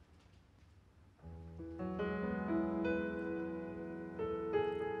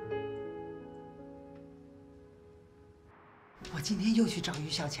我今天又去找于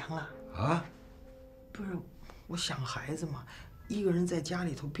小强了。啊？不是，我想孩子嘛，一个人在家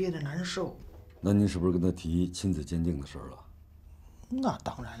里头憋得难受。那你是不是跟他提亲子鉴定的事儿了？那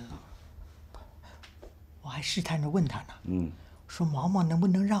当然了，我还试探着问他呢。说毛毛能不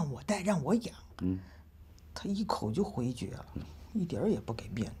能让我带，让我养。他一口就回绝了，一点也不给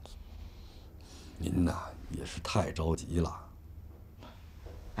面子。您呐也是太着急了。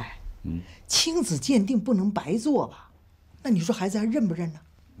亲子鉴定不能白做吧？那你说孩子还认不认呢？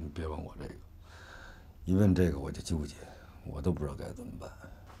你别问我这个，一问这个我就纠结，我都不知道该怎么办。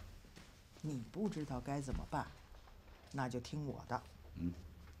你不知道该怎么办，那就听我的。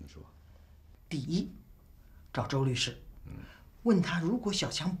你说。第一，找周律师，问他如果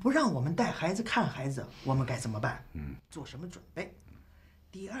小强不让我们带孩子看孩子，我们该怎么办？做什么准备？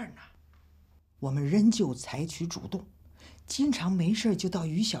第二呢，我们仍旧采取主动，经常没事就到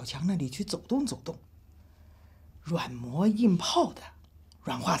于小强那里去走动走动，软磨硬泡的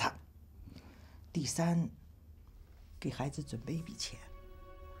软化他。第三，给孩子准备一笔钱。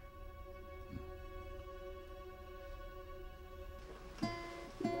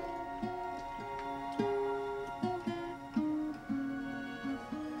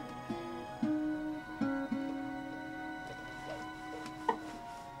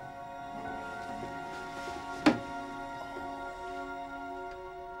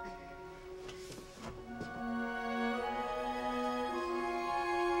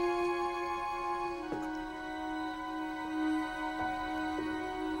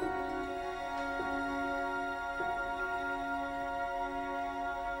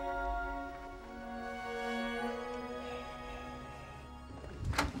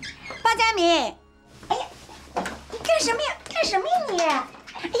包家明，哎呀，你干什么呀？干什么呀你？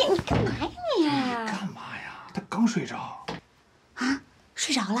哎呀，你干嘛呀你？干嘛呀？他刚睡着。啊，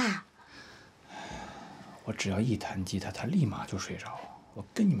睡着啦？我只要一弹吉他，他立马就睡着。我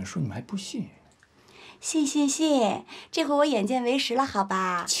跟你们说，你们还不信？信，这回我眼见为实了，好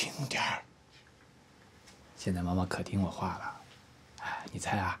吧？轻点儿。现在妈妈可听我话了。哎，你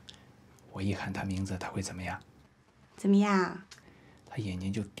猜啊，我一喊他名字，他会怎么样？怎么样？他眼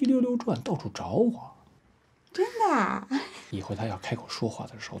睛就滴溜溜转，到处找我。真的？以后他要开口说话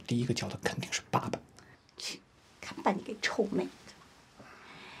的时候，第一个叫的肯定是爸爸。去，看把你给臭美的！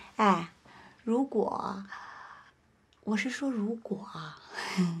哎，如果，我是说如果啊，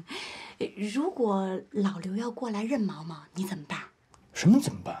如果老刘要过来认毛毛，你怎么办？什么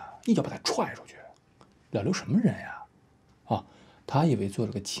怎么办？一脚把他踹出去。老刘什么人呀？哦，他以为做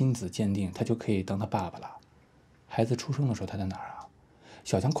了个亲子鉴定，他就可以当他爸爸了。孩子出生的时候他在哪儿啊？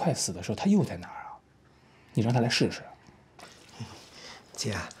小强快死的时候他又在哪儿啊？你让他来试试。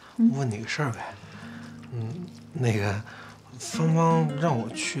姐，问你个事儿呗。那个芳芳让我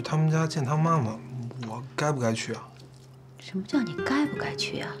去他们家见他妈妈，我该不该去啊？什么叫你该不该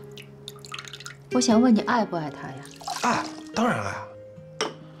去啊？我想问你爱不爱他呀？爱，当然爱啊。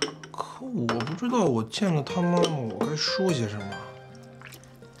可我不知道我见了他妈妈，我该说些什么。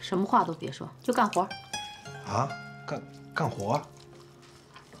什么话都别说，就干活。啊？干活？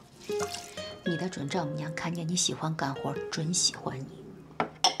你的准丈母娘看见你喜欢干活，准喜欢你。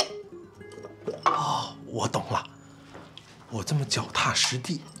哦，我懂了。我这么脚踏实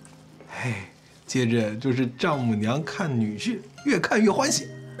地，接着就是丈母娘看女婿，越看越欢喜。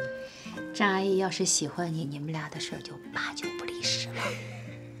张阿姨要是喜欢你，你们俩的事儿就八九不离十了。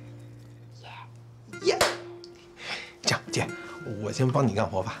耶！这样，姐，我先帮你干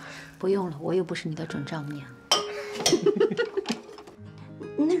活吧。不用了，我又不是你的准丈母娘。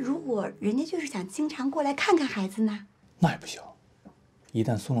那如果人家就是想经常过来看看孩子呢？那也不行，一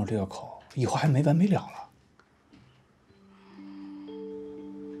旦松了这个口，以后还没完没了了。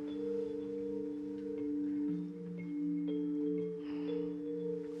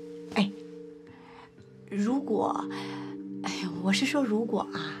如果，哎呀，我是说如果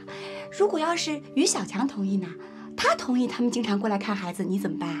啊，如果要是于小强同意呢，他同意他们经常过来看孩子，你怎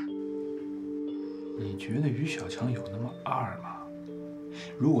么办？你觉得于小强有那么二吗？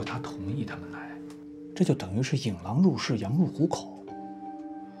如果他同意他们来，这就等于是引狼入室，羊入虎口。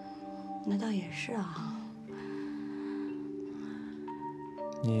那倒也是啊。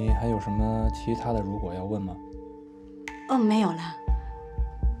你还有什么其他的如果要问吗？哦，没有了。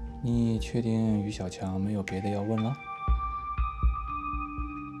你确定于小强没有别的要问了？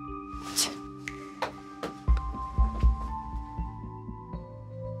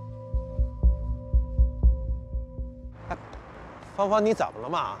芳芳，你怎么了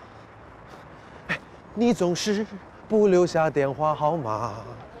嘛？哎，你总是不留下电话号码，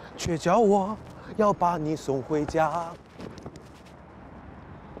却叫我要把你送回家。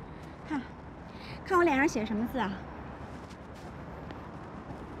看我脸上写什么字啊？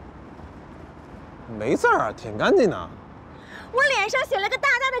没字儿，挺干净的。我脸上写了个大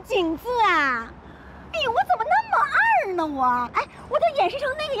大的井字啊！哎呦，我怎么那么二呢我？哎，我都掩饰成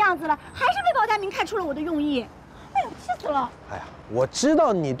那个样子了，还是被鲍家明看出了我的用意。哎呦，气死了！哎呀，我知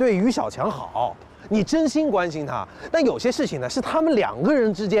道你对于小强好，你真心关心他，但有些事情呢是他们2个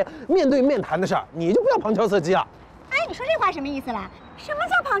人之间面对面谈的事儿，你就不要旁敲侧击了。哎，你说这话什么意思啦？什么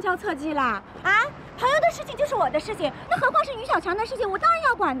叫旁敲侧击啦？啊，朋友的事情就是我的事情，那何况是于小强的事情，我当然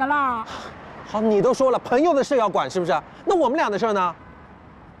要管的了。好，你都说了朋友的事要管，是不是？那我们俩的事呢？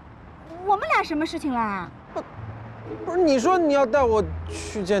我们俩什么事情啦？不是你说你要带我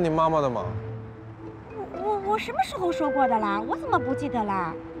去见你妈妈的吗？我什么时候说过的啦？我怎么不记得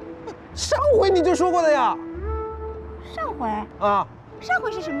啦？上回你就说过的呀。上回啊？上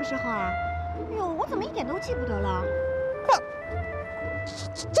回是什么时候啊？哎呦，我怎么一点都记不得了？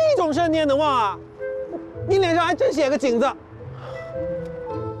这种事你也能忘啊？你脸上还真写个井字。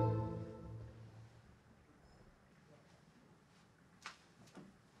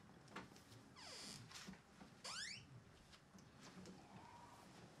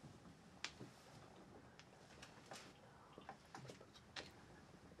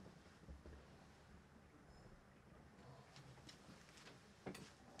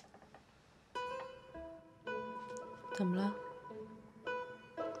怎么了？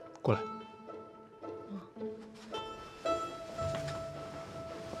过来。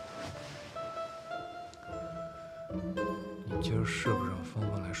你今儿是不是让芳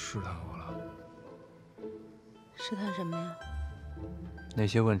芳来试探我了？试探什么呀？那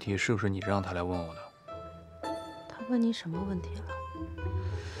些问题是不是你让她来问我的？他问你什么问题了？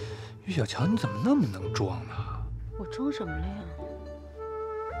于小强，你怎么那么能装呢？我装什么了呀？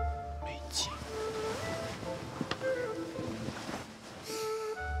没劲。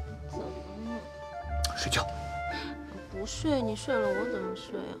怎么了？睡觉。我不睡，你睡了我怎么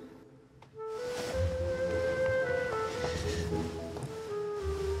睡啊？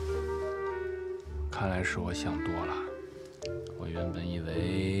看来是我想多了。我原本以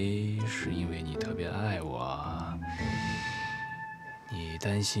为是因为你特别爱我，你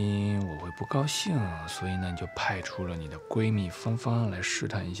担心我会不高兴，所以呢你就派出了你的闺蜜芳芳来试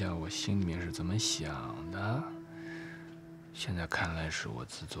探一下我心里面是怎么想的。现在看来是我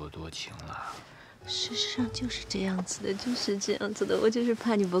自作多情了。事实上就是这样子的，就是这样子的。我就是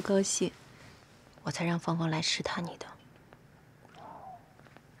怕你不高兴，我才让芳芳来试探你的。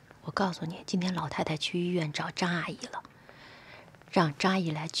我告诉你，今天老太太去医院找张阿姨了，让张阿姨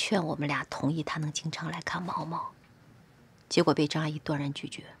来劝我们俩同意她能经常来看毛毛，结果被张阿姨断然拒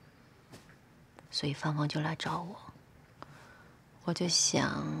绝，所以芳芳就来找我。我就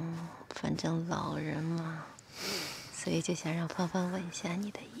想，反正老人嘛，所以就想让芳芳问一下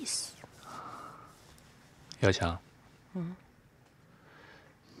你的意思。小强，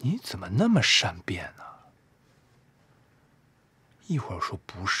你怎么那么善变呢？一会儿说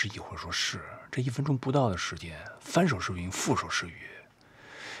不是，一会儿说是，这1分钟不到的时间，翻手是云，覆手是雨。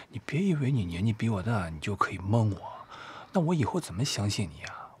你别以为你年纪比我大，你就可以蒙我，那我以后怎么相信你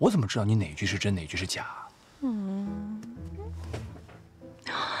啊？我怎么知道你哪句是真，哪句是假？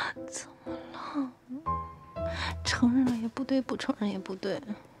怎么了？承认了也不对，不承认也不对。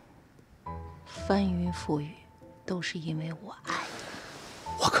翻云覆雨，都是因为我爱你。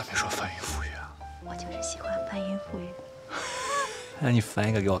我可没说翻云覆雨啊，我就是喜欢翻云覆雨。那你翻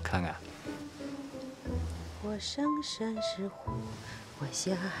一个给我看看。我上山是虎，我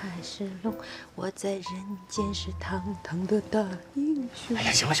下海是龙，我在人间是堂堂的大英雄。哎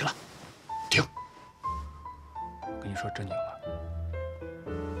呀，行了行了，停！跟你说正经了，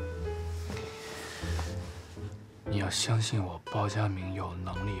你要相信我，包家明有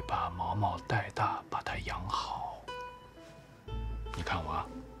能力把毛毛带大，把他养好。你看我啊，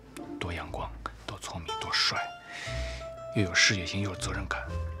多阳光，多聪明，多帅，又有事业心，又有责任感，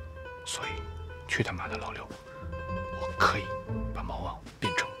所以去他妈的老六，我可以把毛毛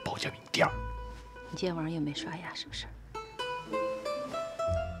变成包家明第2。你今天晚上又没刷牙是不是？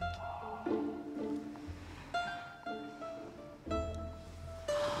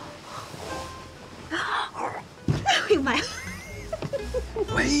 120吗？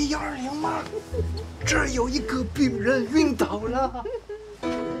喂，120吗？这儿有一个病人晕倒了，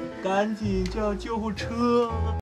赶紧叫救护车。